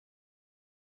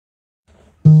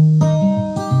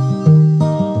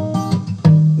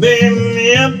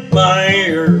Vivian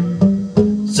Maier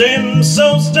seems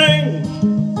so strange.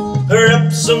 Her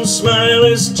absent smile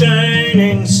is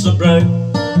shining so bright.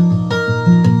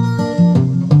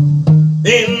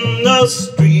 In the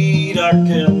street I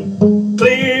can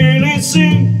clearly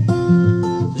see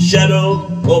the shadow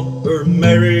of her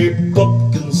merry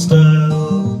pumpkin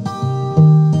style.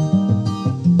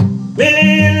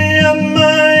 Vivian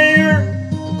Maier,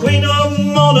 the queen of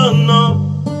modern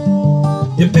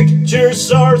art, your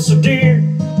pictures are so dear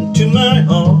to my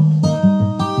heart.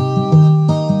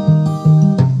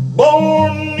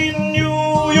 Born in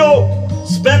New York,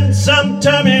 spent some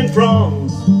time in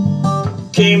France,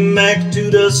 came back to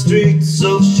the streets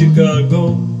of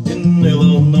Chicago in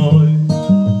Illinois.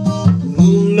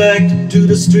 Moved back to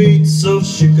the streets of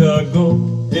Chicago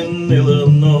in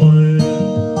Illinois.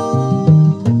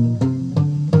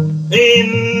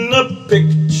 In a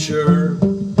picture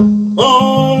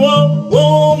of a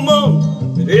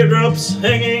woman with eardrops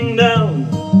hanging down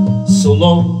so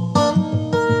long,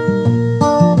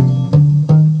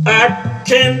 I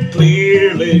can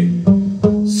clearly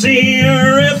see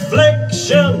a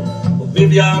reflection of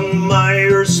Vivian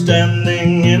Maier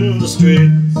standing in the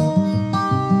street.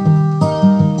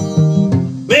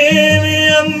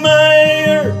 Vivian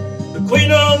Maier, the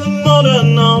queen of the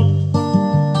modern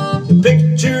art, the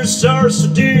pictures are so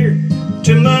dear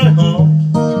to my heart.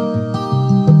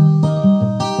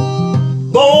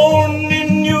 Born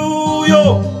in New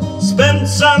York, spent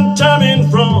some time in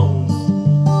France,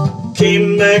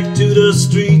 came back to the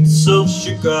streets of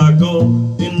Chicago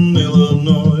in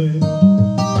Illinois.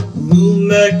 Moved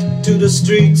back to the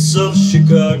streets of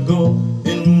Chicago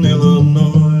in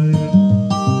Illinois.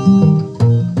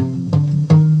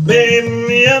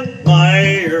 Vivian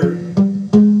Maier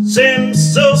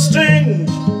seems so strange.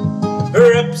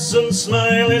 Her absent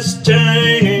smile is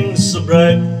shining so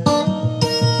bright.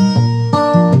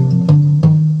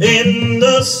 In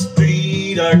the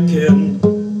street I can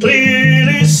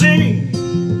clearly see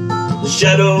the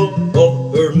shadow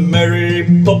of her merry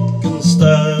pumpkin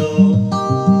style.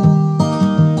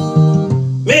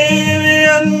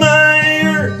 Vivian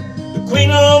Maier, the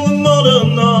queen of the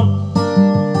modern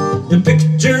art, your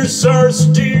pictures are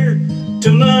so dear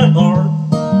to my heart.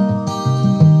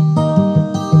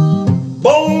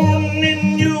 Born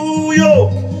in New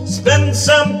York, spent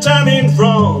some time in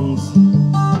France,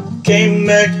 came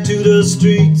back to the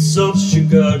streets of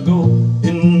Chicago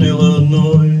in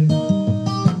Illinois.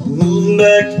 Moved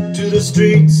back to the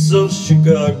streets of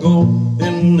Chicago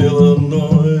in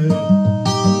Illinois.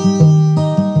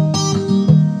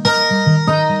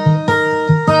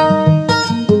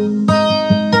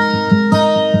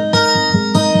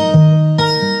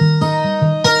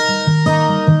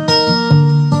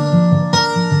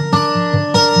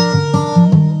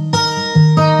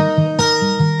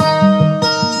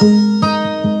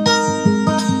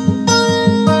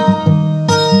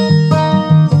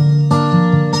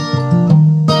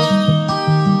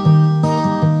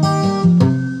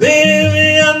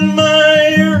 Vivian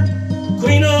Maier,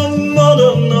 queen of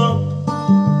modern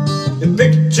art, your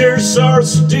pictures are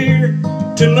so dear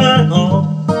to my heart.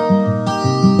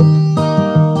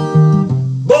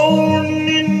 Born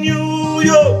in New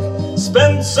York,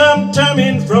 spent some time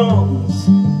in France,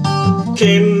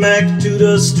 came back to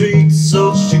the streets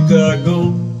of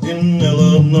Chicago in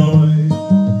Illinois.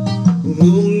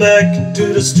 Moved back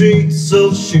to the streets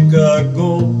of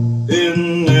Chicago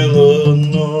in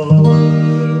Illinois.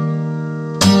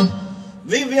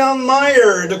 Vivian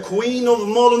Maier, the queen of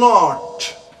modern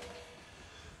art.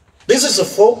 This is a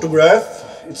photograph.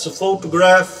 It's a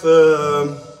photograph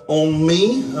on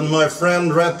me and my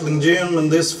friend Rattling Jim, and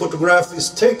this photograph is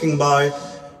taken by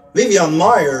Vivian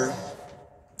Maier.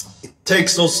 It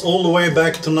takes us all the way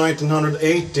back to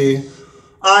 1980.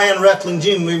 I and Rattling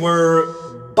Jim, we were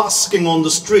busking on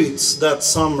the streets that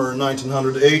summer,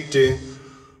 1980.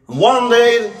 And one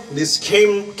day, this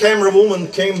camera woman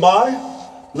came by,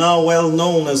 now well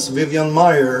known as Vivian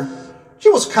Maier. She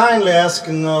was kindly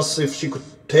asking us if she could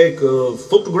take a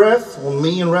photograph of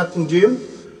me and Rattling Jim.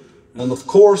 And of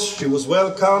course, she was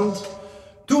welcomed.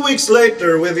 2 weeks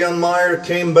later, Vivian Maier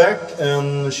came back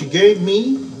and she gave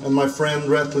me and my friend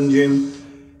Rattling Jim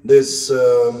this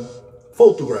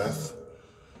photograph.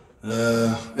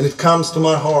 And it comes to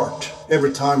my heart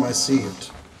every time I see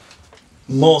it.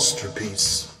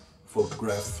 Masterpiece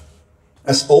photograph.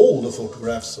 As all the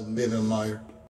photographs of Vivian Maier.